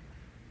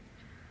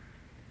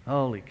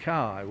 Holy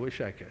cow, I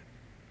wish I could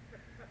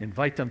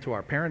invite them to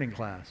our parenting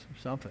class or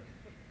something.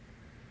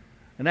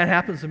 And that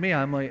happens to me.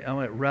 I'm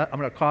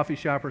at a coffee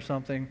shop or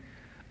something,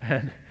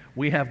 and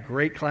we have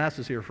great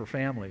classes here for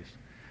families.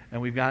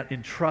 And we've got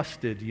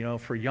entrusted,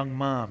 for young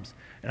moms.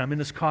 And I'm in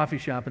this coffee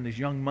shop, and this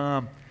young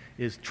mom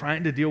is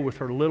trying to deal with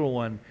her little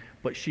one,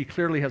 but she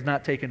clearly has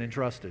not taken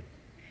entrusted.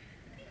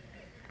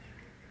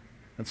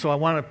 And so I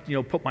want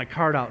to, put my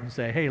card out and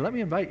say, hey, let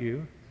me invite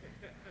you.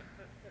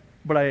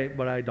 But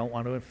I don't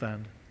want to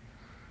offend.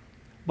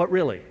 But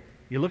really,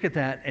 you look at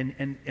that,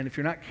 and if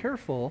you're not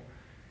careful,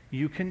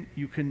 you can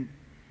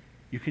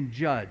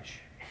judge.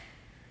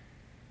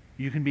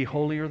 You can be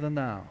holier than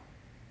thou.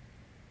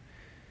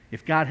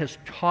 If God has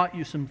taught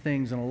you some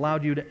things and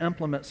allowed you to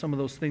implement some of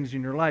those things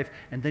in your life,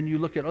 and then you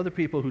look at other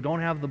people who don't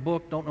have the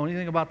book, don't know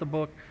anything about the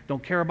book,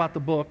 don't care about the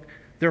book,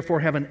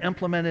 therefore haven't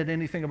implemented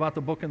anything about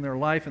the book in their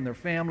life and their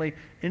family,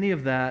 any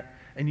of that,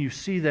 and you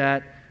see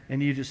that,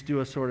 and you just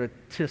do a sort of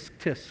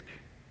tisk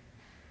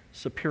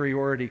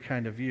superiority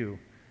kind of view.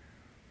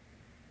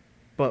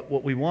 But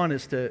what we want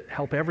is to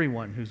help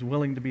everyone who's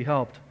willing to be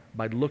helped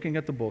by looking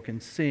at the book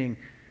and seeing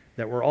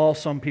that we're all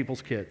some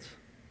people's kids.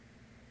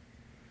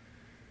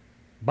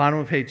 Bottom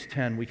of page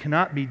 10, we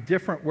cannot be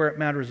different where it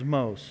matters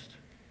most,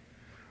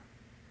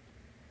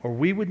 or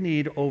we would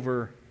need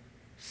over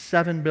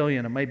 7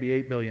 billion, it might be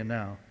 8 billion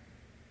now,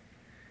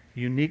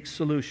 unique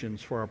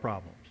solutions for our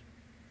problems.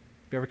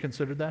 Have you ever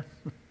considered that?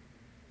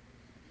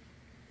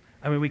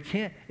 I mean, we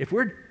can't, if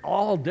we're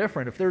all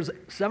different, if there's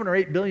 7 or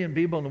 8 billion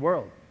people in the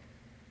world,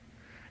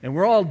 and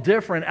we're all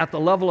different at the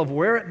level of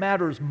where it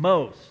matters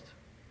most,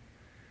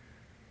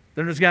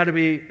 then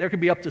there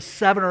could be up to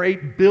 7 or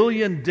 8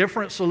 billion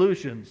different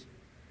solutions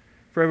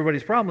for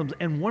everybody's problems.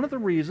 And one of the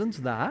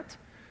reasons that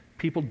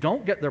people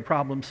don't get their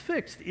problems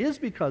fixed is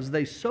because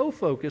they so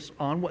focus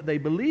on what they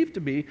believe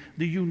to be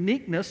the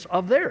uniqueness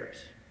of theirs.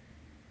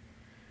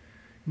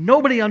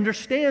 Nobody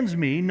understands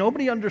me.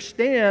 Nobody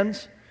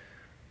understands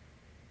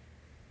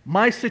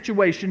my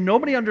situation.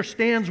 Nobody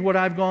understands what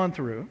I've gone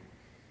through.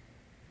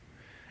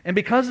 And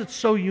because it's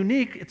so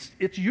unique,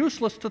 it's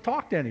useless to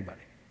talk to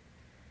anybody.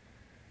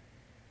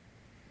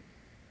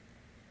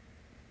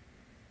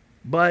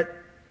 But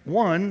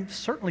one,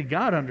 certainly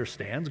God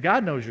understands.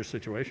 God knows your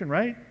situation,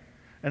 right?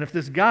 And if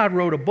this God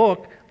wrote a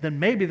book, then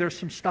maybe there's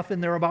some stuff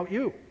in there about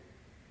you.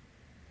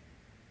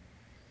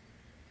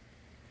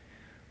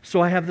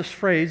 So I have this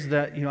phrase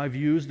that I've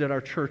used at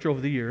our church over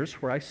the years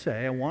where I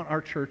say I want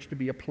our church to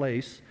be a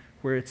place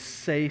where it's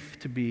safe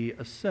to be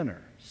a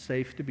sinner.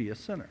 Safe to be a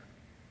sinner.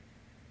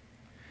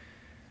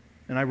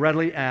 And I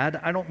readily add,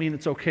 I don't mean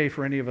it's okay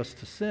for any of us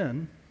to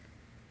sin,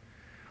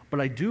 but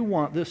I do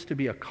want this to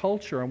be a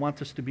culture, I want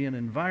this to be an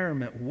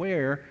environment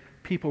where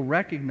people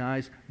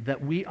recognize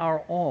that we are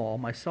all,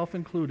 myself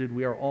included,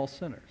 we are all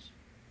sinners.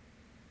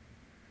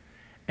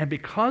 And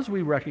because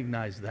we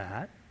recognize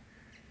that,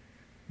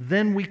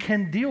 then we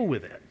can deal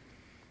with it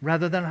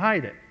rather than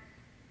hide it.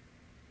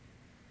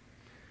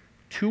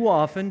 Too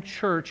often,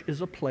 church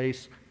is a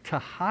place to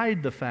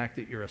hide the fact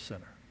that you're a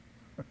sinner.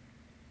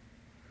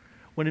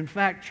 When in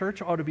fact,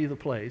 church ought to be the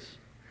place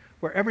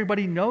where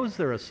everybody knows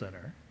they're a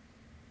sinner,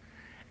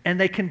 and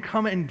they can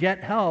come and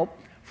get help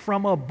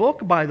from a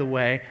book, by the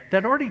way,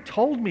 that already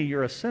told me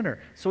you're a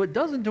sinner. So it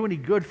doesn't do any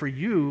good for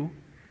you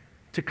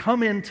to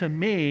come into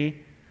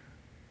me,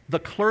 the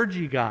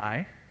clergy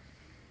guy,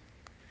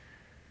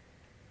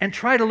 and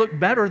try to look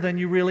better than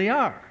you really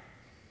are.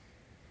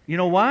 You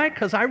know why?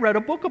 Because I read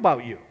a book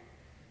about you.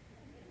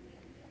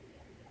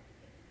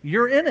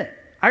 You're in it.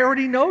 I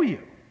already know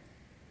you.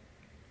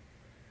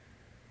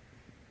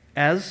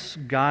 As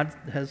God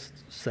has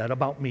said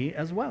about me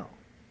as well.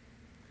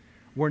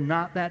 We're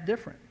not that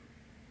different.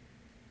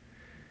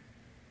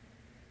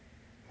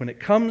 When it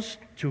comes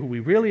to who we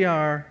really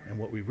are and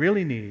what we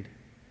really need,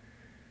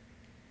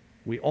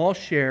 we all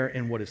share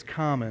in what is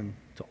common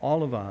to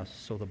all of us.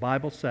 So the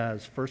Bible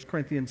says, 1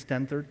 Corinthians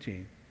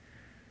 10:13,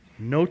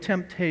 no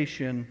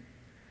temptation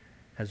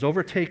has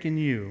overtaken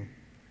you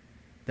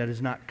that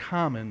is not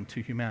common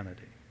to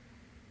humanity.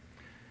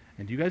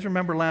 And do you guys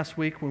remember last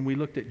week when we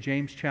looked at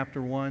James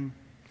chapter 1?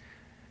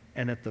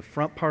 And at the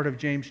front part of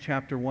James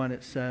chapter 1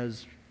 it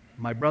says,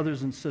 "My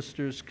brothers and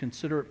sisters,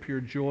 consider it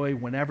pure joy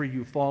whenever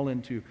you fall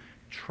into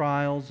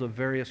trials of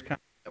various kinds."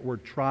 That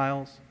word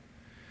trials.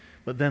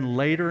 But then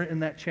later in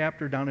that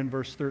chapter, down in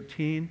verse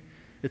 13,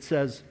 it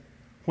says,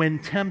 "When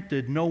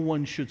tempted, no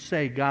one should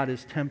say, 'God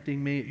is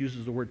tempting me.'" It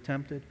uses the word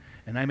tempted.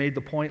 And I made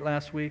the point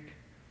last week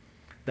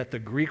that the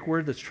Greek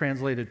word that's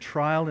translated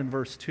trial in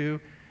verse 2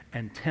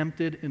 and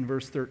tempted in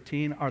verse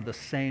 13 are the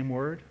same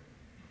word.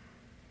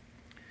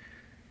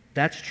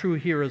 That's true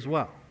here as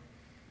well.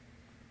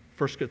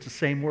 First, it's the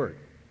same word.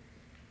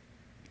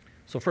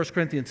 So 1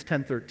 Corinthians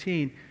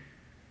 10:13,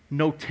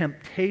 "No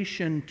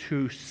temptation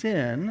to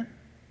sin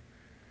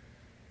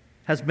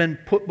has been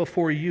put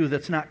before you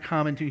that's not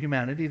common to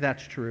humanity."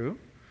 That's true.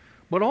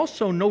 But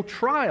also no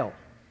trial.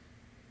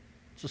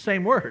 It's the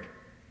same word.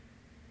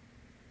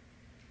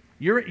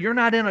 You're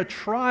not in a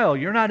trial.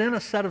 You're not in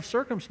a set of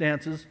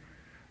circumstances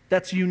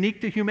that's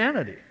unique to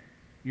humanity.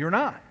 You're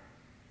not.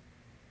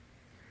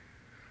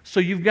 So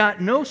you've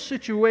got no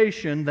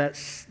situation that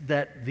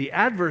the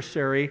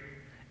adversary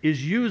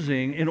is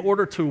using in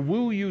order to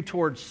woo you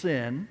towards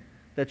sin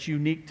that's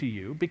unique to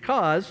you,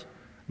 because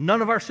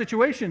none of our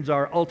situations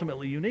are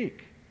ultimately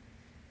unique.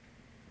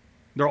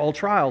 They're all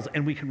trials,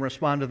 and we can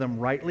respond to them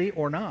rightly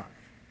or not.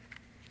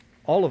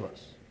 All of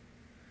us.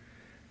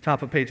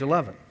 Top of page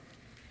 11.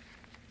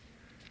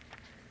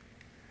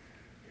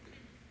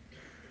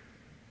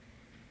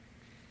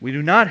 We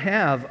do not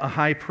have a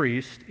high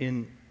priest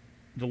in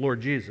the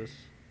Lord Jesus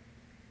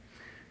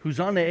who's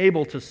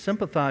unable to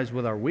sympathize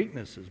with our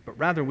weaknesses, but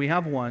rather we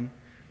have one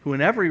who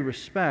in every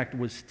respect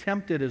was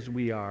tempted as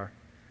we are,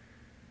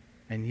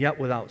 and yet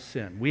without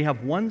sin. We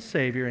have one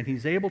Savior, and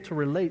He's able to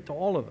relate to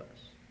all of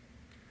us.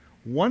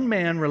 One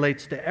man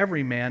relates to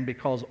every man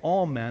because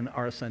all men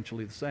are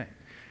essentially the same.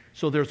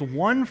 So there's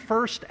one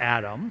first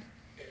Adam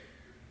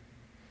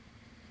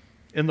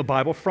in the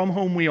Bible from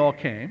whom we all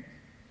came,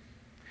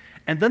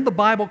 and then the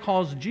Bible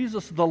calls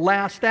Jesus the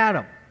last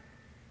Adam.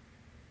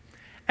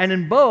 And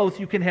in both,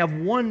 you can have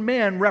one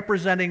man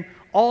representing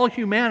all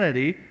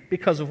humanity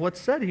because of what's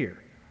said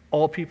here.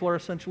 All people are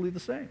essentially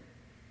the same.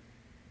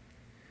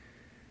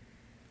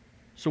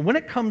 So when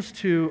it comes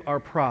to our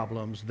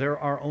problems, there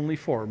are only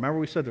four. Remember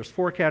we said there's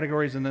four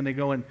categories and then they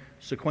go in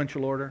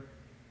sequential order?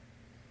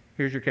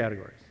 Here's your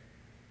categories.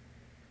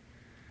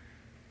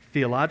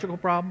 Theological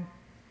problem,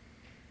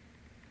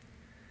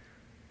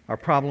 our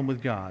problem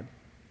with God,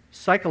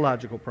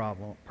 psychological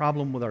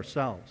problem with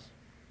ourselves,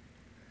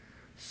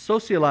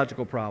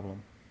 sociological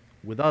problem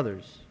with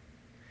others,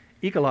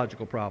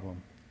 ecological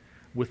problem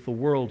with the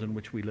world in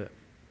which we live.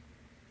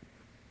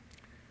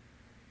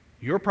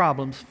 Your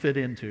problems fit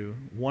into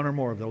one or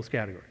more of those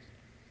categories.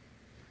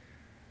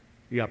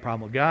 You got a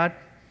problem with God,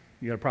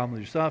 you got a problem with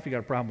yourself, you got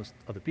a problem with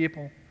other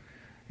people,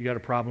 you got a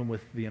problem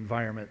with the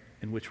environment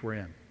in which we're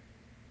in.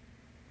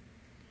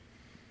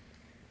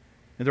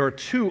 And there are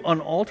two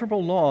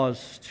unalterable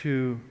laws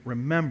to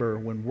remember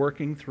when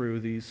working through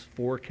these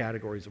four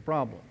categories of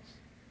problems.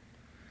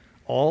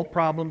 All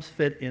problems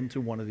fit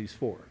into one of these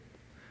four.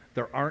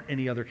 There aren't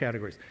any other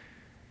categories.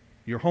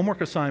 Your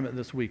homework assignment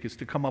this week is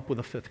to come up with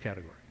a fifth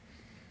category.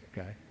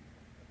 Okay?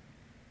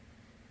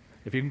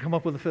 If you can come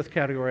up with a fifth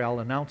category, I'll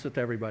announce it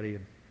to everybody,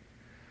 and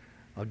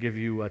I'll give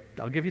you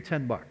 $10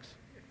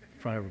 in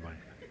front of everybody.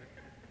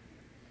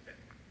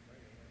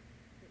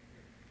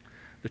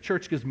 The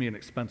church gives me an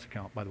expense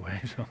account, by the way,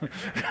 so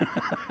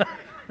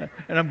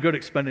and I'm good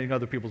at spending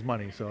other people's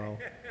money, so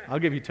I'll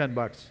give you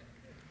 $10.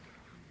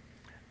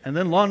 And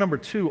then law number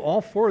 2, all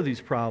four of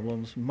these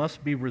problems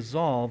must be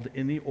resolved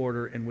in the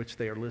order in which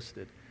they are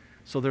listed.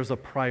 So there's a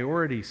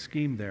priority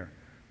scheme there.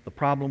 The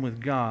problem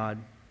with God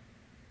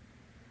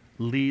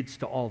leads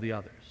to all the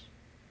others.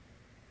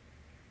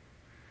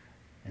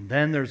 And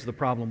then there's the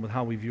problem with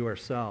how we view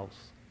ourselves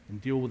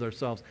and deal with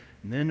ourselves.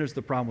 And then there's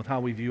the problem with how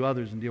we view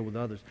others and deal with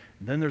others.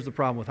 And then there's the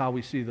problem with how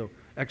we see the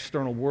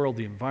external world,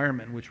 the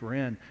environment in which we're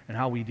in, and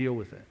how we deal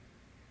with it.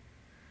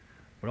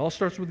 But it all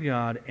starts with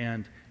God,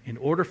 and in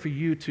order for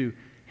you to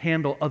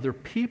handle other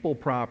people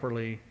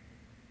properly,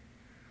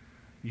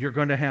 you're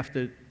going to have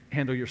to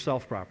handle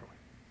yourself properly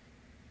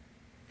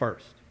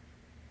first.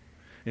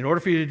 In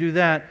order for you to do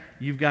that,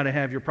 you've got to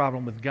have your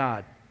problem with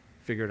God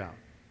figured out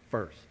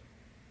first.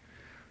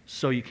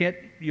 So you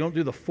don't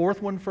do the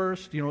fourth one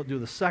first, you don't do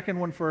the second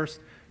one first,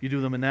 you do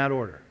them in that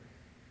order.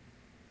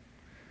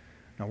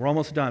 Now we're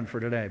almost done for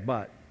today,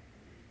 but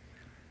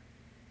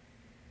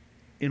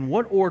in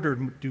what order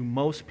do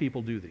most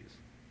people do these?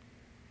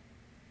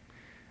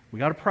 We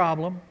got a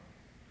problem.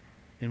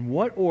 In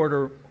what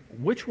order,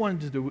 which one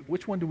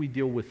do we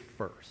deal with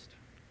first?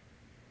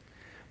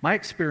 My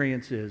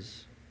experience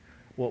is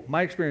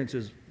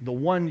the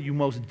one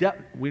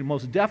we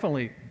most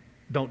definitely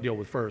don't deal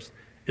with first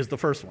is the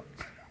first one.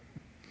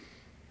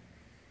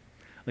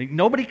 Like,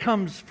 nobody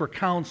comes for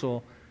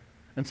counsel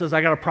and says,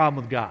 I got a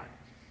problem with God.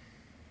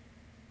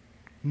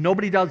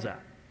 Nobody does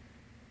that.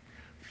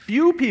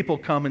 Few people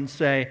come and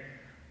say,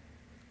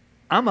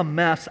 I'm a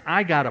mess.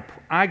 I got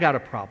a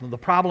problem. The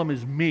problem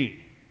is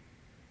me.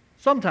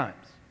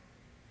 Sometimes,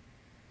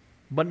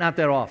 but not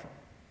that often.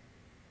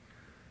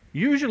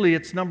 Usually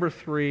it's number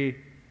 3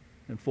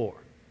 and 4.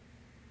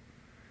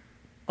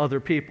 Other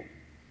people.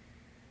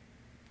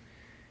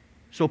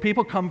 So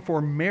people come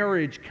for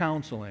marriage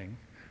counseling.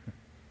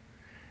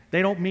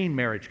 They don't mean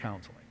marriage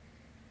counseling.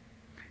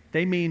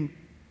 They mean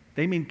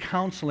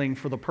counseling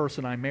for the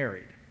person I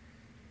married.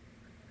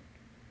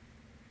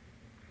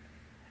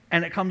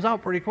 And it comes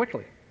out pretty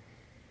quickly.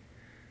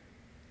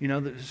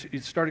 You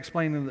start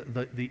explaining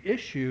the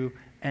issue,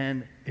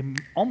 and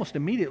almost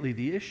immediately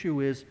the issue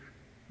is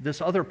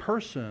this other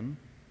person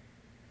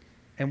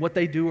and what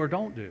they do or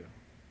don't do.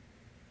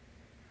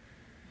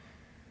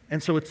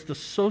 And so it's the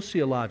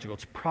sociological,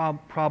 it's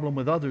problem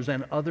with others,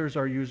 and others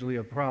are usually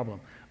a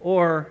problem.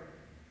 Or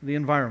the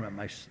environment,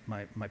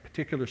 my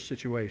particular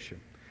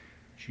situation.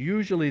 It's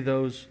usually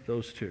those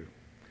two.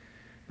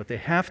 But they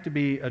have to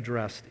be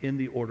addressed in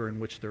the order in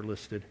which they're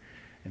listed.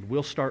 And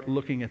we'll start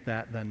looking at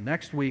that then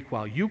next week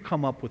while you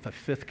come up with a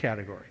 5th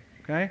category.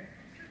 Okay?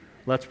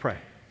 Let's pray.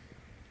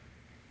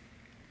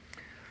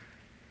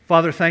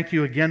 Father, thank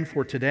you again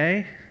for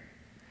today.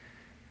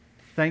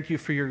 Thank you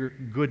for your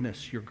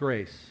goodness, your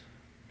grace.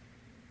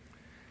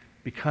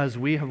 Because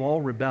we have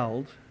all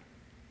rebelled,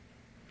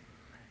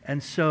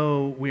 and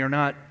so we are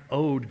not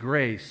owed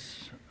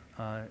grace.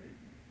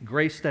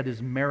 Grace that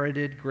is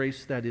merited,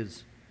 grace that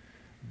is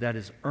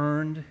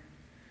earned,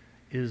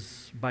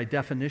 is by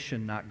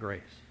definition not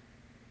grace.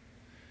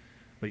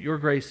 But your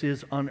grace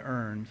is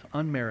unearned,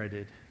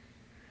 unmerited,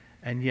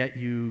 and yet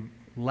you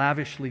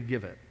lavishly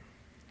give it.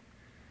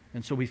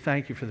 And so we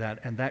thank you for that.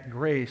 And that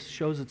grace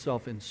shows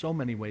itself in so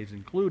many ways,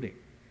 including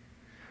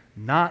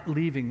not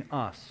leaving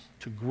us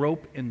to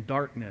grope in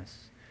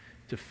darkness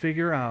to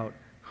figure out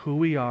who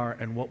we are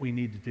and what we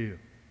need to do.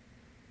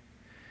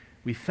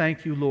 We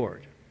thank you,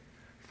 Lord,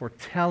 for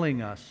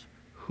telling us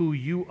who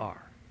you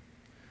are,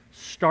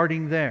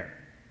 starting there,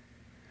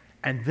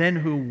 and then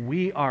who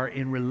we are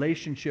in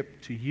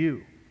relationship to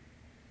you.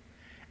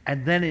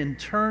 And then in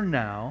turn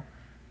now,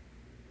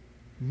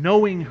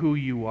 knowing who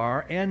you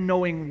are and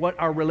knowing what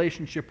our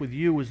relationship with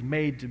you was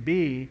made to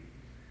be,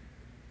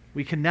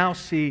 we can now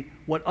see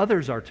what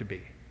others are to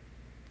be.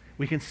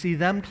 We can see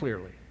them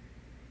clearly.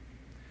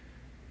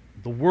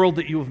 The world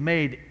that you have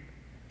made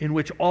in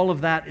which all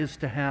of that is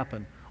to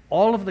happen,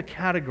 all of the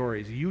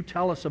categories you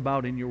tell us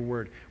about in your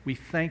word, we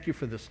thank you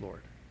for this,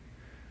 Lord.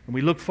 And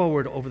we look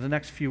forward over the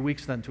next few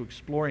weeks then to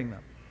exploring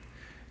them,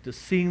 to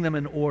seeing them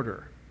in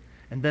order,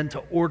 and then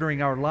to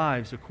ordering our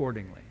lives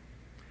accordingly.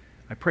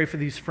 I pray for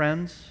these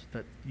friends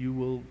that you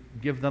will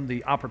give them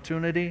the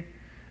opportunity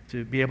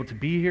to be able to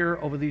be here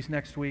over these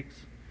next weeks.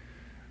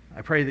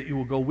 I pray that you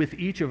will go with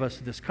each of us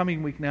this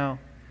coming week now.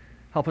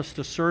 Help us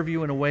to serve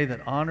you in a way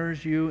that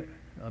honors you,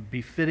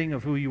 befitting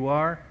of who you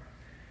are.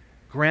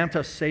 Grant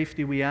us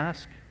safety, we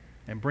ask,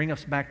 and bring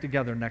us back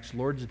together next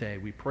Lord's Day.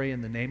 We pray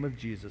in the name of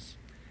Jesus.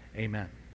 Amen.